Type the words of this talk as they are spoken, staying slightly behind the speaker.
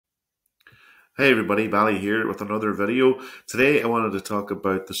Hey everybody, Bally here with another video. Today I wanted to talk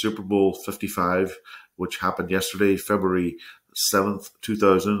about the Super Bowl 55, which happened yesterday, February 7th,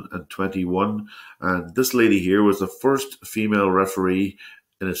 2021. And this lady here was the first female referee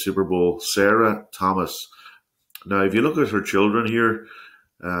in a Super Bowl, Sarah Thomas. Now, if you look at her children here,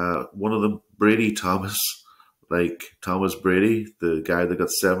 one of them, Brady Thomas, like Thomas Brady, the guy that got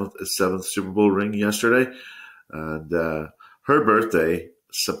his seventh Super Bowl ring yesterday. And her birthday,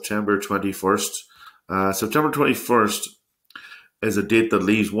 September 21st. September 21st is a date that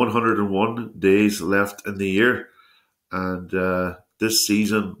leaves 101 days left in the year. And this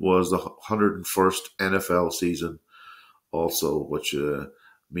season was the 101st NFL season also, which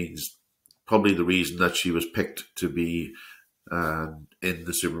means probably the reason that she was picked to be in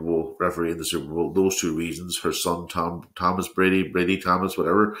the Super Bowl, referee in the Super Bowl. Those two reasons, her son Thomas Brady Thomas,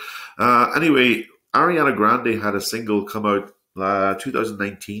 whatever. Anyway, Ariana Grande had a single come out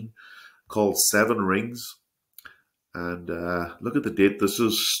 2019 called 7 Rings, and look at the date. This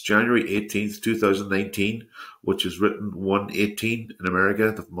is January 18th, 2019, which is written 118 in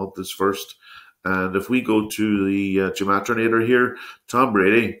America. The month is first. And if we go to the Gematrinator here, Tom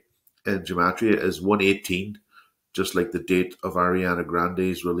Brady in Gematria is 118, just like the date of Ariana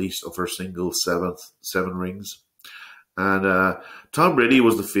Grande's release of her single 7 Rings. And Tom Brady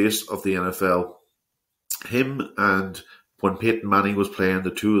was the face of the NFL. Him and when Peyton Manning was playing, the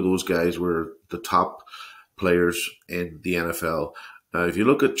two of those guys were the top players in the NFL. Now, if you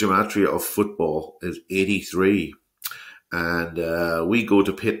look at Gematria of football, is 83. And we go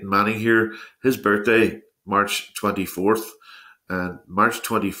to Peyton Manning here. His birthday, March 24th. And March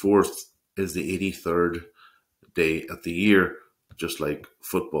 24th is the 83rd day of the year, just like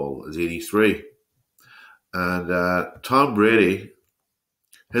football is 83. And Tom Brady,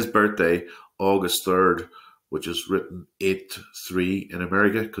 his birthday, August 3rd, which is written 8-3 in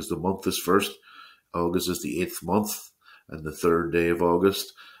America because the month is first. August is the 8th month and the 3rd day of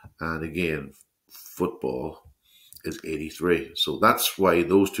August. And again, football is 83. So that's why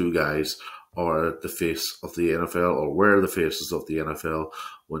those two guys are the face of the NFL, or were the faces of the NFL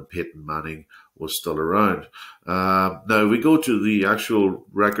when Peyton Manning was still around. Now, we go to the actual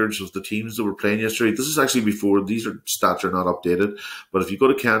records of the teams that were playing yesterday. This is actually before, these stats are not updated. But if you go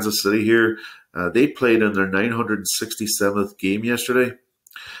to Kansas City here, they played in their 967th game yesterday.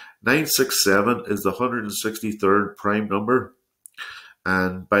 967 is the 163rd prime number.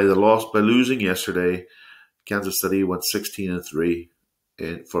 And by losing yesterday, Kansas City went 16-3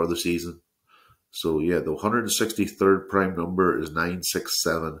 for the season. So yeah, the 163rd prime number is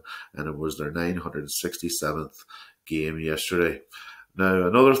 967, and it was their 967th game yesterday. Now,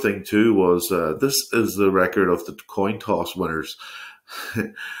 another thing too was this is the record of the coin toss winners.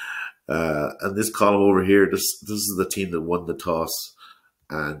 And this column over here, this is the team that won the toss,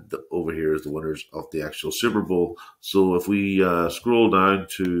 and over here is the winners of the actual Super Bowl. So if we scroll down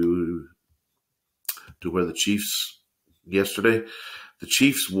to where the Chiefs yesterday, the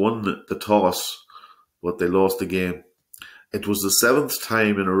Chiefs won the toss, but they lost the game. It was the 7th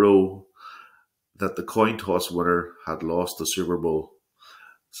time in a row that the coin toss winner had lost the Super Bowl.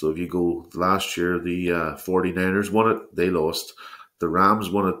 So if you go last year, the 49ers won it, they lost. The Rams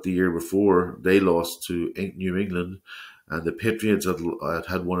won it the year before, they lost to New England. And the Patriots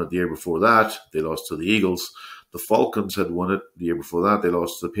had won it the year before that, they lost to the Eagles. The Falcons had won it the year before that, they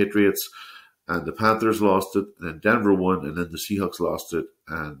lost to the Patriots. And the Panthers lost it, and then Denver won, and then the Seahawks lost it,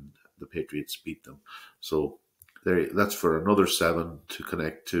 and the Patriots beat them. So that's for another 7 to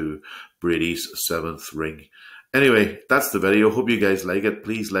connect to Brady's 7th ring. Anyway, that's the video. Hope you guys like it.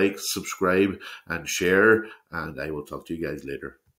 Please like, subscribe, and share, and I will talk to you guys later.